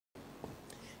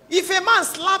If a man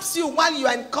slaps you while you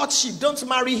are in courtship, don't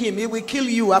marry him. He will kill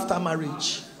you after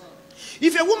marriage.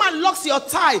 If a woman locks your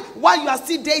tie while you are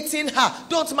still dating her,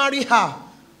 don't marry her.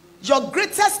 Your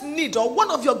greatest need, or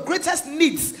one of your greatest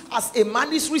needs as a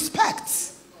man, is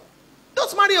respect.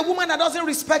 Don't marry a woman that doesn't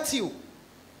respect you.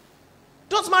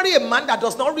 Don't marry a man that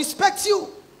does not respect you.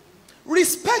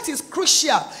 Respect is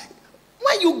crucial.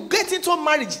 When you get into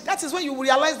marriage, that is when you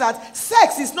realize that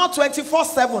sex is not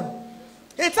 24/7.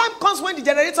 A time comes when the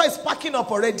generator is packing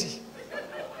up already.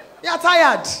 You are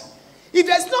tired. If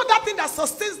there's not that thing that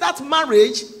sustains that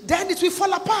marriage, then it will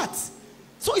fall apart.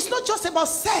 So it's not just about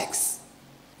sex.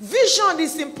 Vision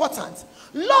is important.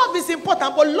 Love is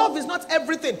important, but love is not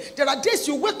everything. There are days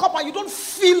you wake up and you don't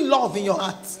feel love in your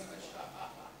heart.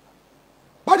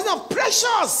 But it's not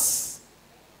precious.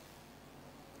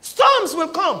 Storms will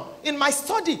come. In my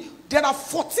study, there are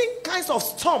 14 kinds of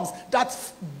storms that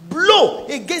blow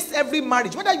against every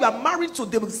marriage. Whether you are married to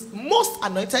the most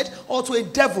anointed or to a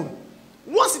devil.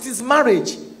 Once it is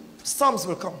marriage, storms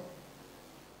will come.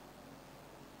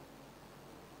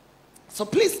 So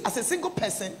please, as a single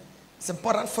person, it's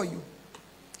important for you.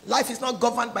 Life is not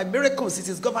governed by miracles. It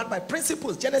is governed by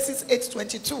principles. Genesis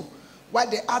 8:22. While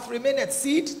the earth remaineth,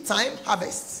 seed, time,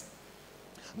 harvest.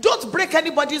 Don't break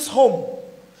anybody's home.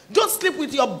 Don't sleep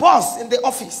with your boss in the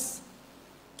office.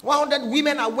 100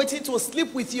 women are waiting to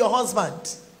sleep with your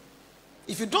husband.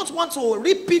 If you don't want to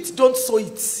repeat, don't sow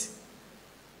it.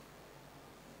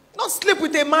 Don't sleep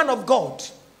with a man of God.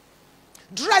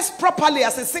 Dress properly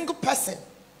as a single person.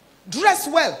 Dress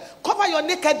well. Cover your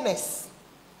nakedness.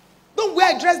 Don't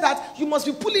wear a dress that you must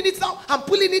be pulling it down and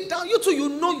pulling it down. You too, you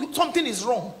know something is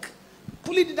wrong.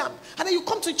 Pulling it down. And then you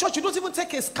come to church, you don't even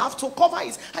take a scarf to cover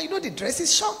it. And you know the dress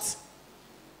is short.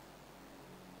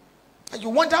 And you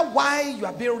wonder why you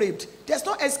are being raped. There's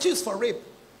no excuse for rape.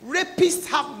 Rapists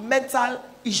have mental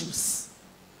issues.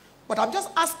 But I'm just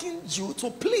asking you to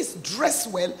please dress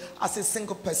well as a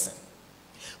single person.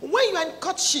 When you are in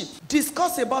courtship,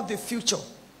 discuss about the future.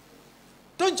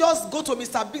 Don't just go to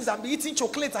Mr. Biggs and be eating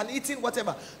chocolate and eating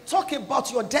whatever. Talk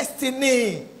about your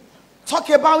destiny. Talk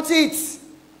about it.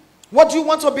 What do you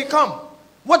want to become?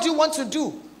 What do you want to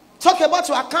do? Talk about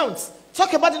your accounts.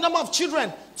 Talk about the number of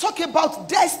children. Talk about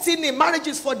destiny. Marriage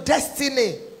is for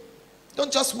destiny.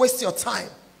 Don't just waste your time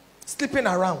sleeping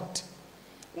around.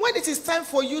 When it is time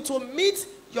for you to meet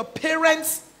your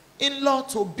parents-in-law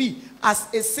to be as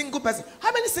a single person.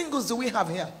 How many singles do we have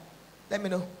here? Let me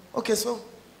know. Okay, so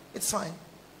it's fine.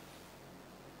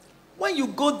 When you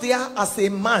go there as a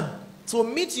man to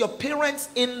meet your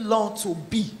parents-in-law to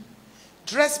be,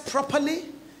 dress properly,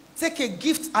 take a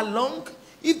gift along.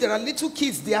 If there are little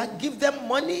kids there, give them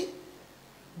money.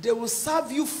 They will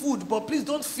serve you food, but please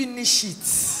don't finish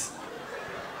it.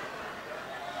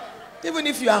 Even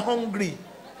if you are hungry,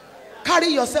 carry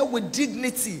yourself with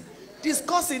dignity.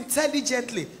 Discuss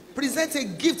intelligently. Present a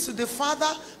gift to the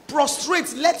father.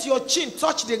 Prostrate. Let your chin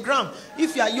touch the ground.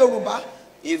 If you are Yoruba,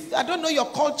 if I don't know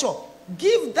your culture,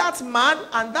 give that man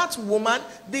and that woman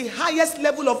the highest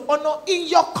level of honor in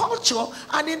your culture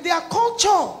and in their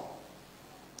culture.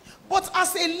 But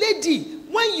as a lady,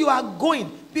 when you are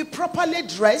going, be properly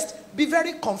dressed, be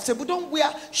very comfortable. Don't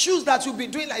wear shoes that you'll be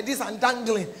doing like this and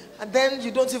dangling. And then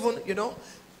you don't even,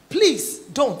 Please,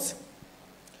 don't.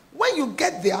 When you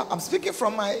get there, I'm speaking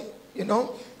from my,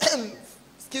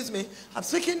 excuse me, I'm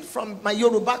speaking from my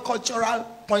Yoruba cultural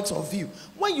point of view.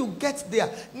 When you get there,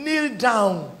 kneel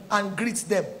down and greet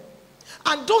them.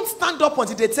 And don't stand up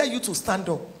until they tell you to stand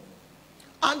up.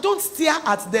 And don't stare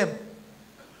at them.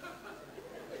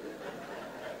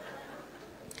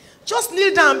 Just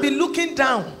kneel down and be looking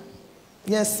down.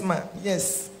 Yes, ma'am.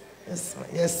 Yes. Yes, ma'am.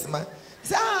 Yes, ma'am.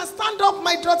 Say, stand up,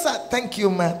 my daughter. Thank you,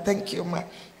 ma'am. Thank you, ma'am.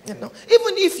 Even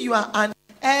if you are an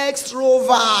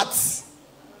extrovert,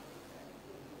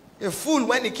 a fool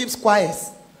when he keeps quiet.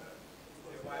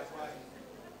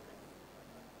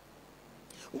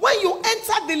 When you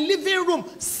enter the living room,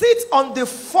 sit on the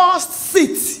first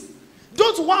seat.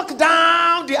 Don't walk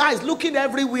down the aisle looking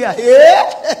everywhere.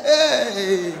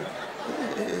 Hey.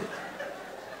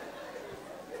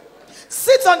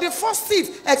 Sit on the first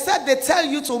seat, except they tell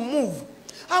you to move.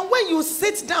 And when you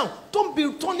sit down, don't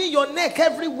be turning your neck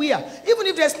everywhere. Even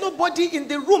if there's nobody in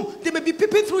the room, they may be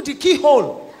peeping through the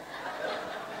keyhole.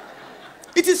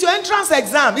 It is your entrance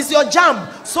exam. It's your jam.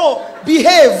 So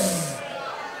behave.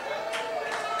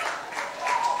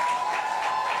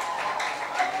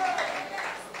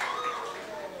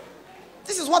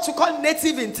 This is what we call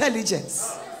native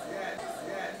intelligence.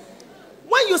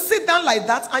 When you sit down like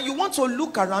that and you want to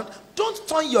look around, don't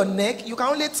turn your neck. You can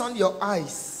only turn your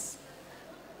eyes.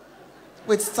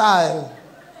 With style.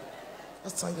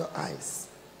 Just turn your eyes.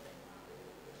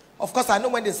 Of course, I know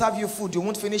when they serve you food, you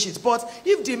won't finish it. But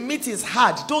if the meat is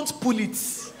hard, don't pull it.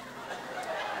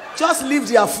 Just leave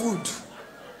their food.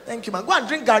 Thank you, man. Go and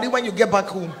drink garri when you get back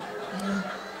home.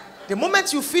 The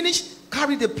moment you finish,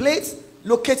 carry the plate,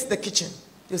 locate the kitchen.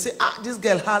 You say, this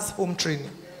girl has home training.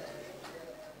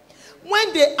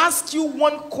 When they ask you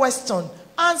one question,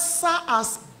 answer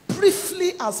as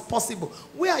briefly as possible.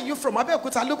 Where are you from?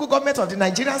 Abeokuta, local government of the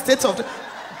Nigerian state of the...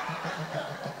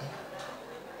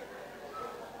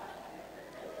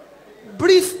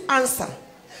 Brief answer.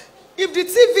 If the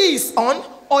TV is on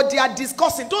or they are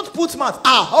discussing, don't put mouth.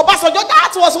 Obasanjo,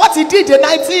 that was what he did in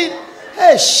 19...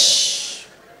 Hey, shh.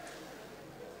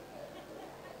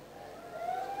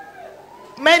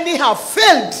 Many have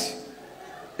failed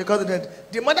because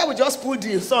the mother will just pull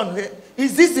the son.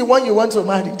 Is this the one you want to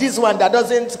marry? This one that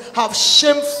doesn't have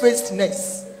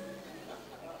shamefacedness.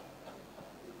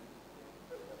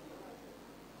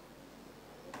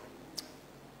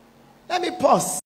 Let me pause.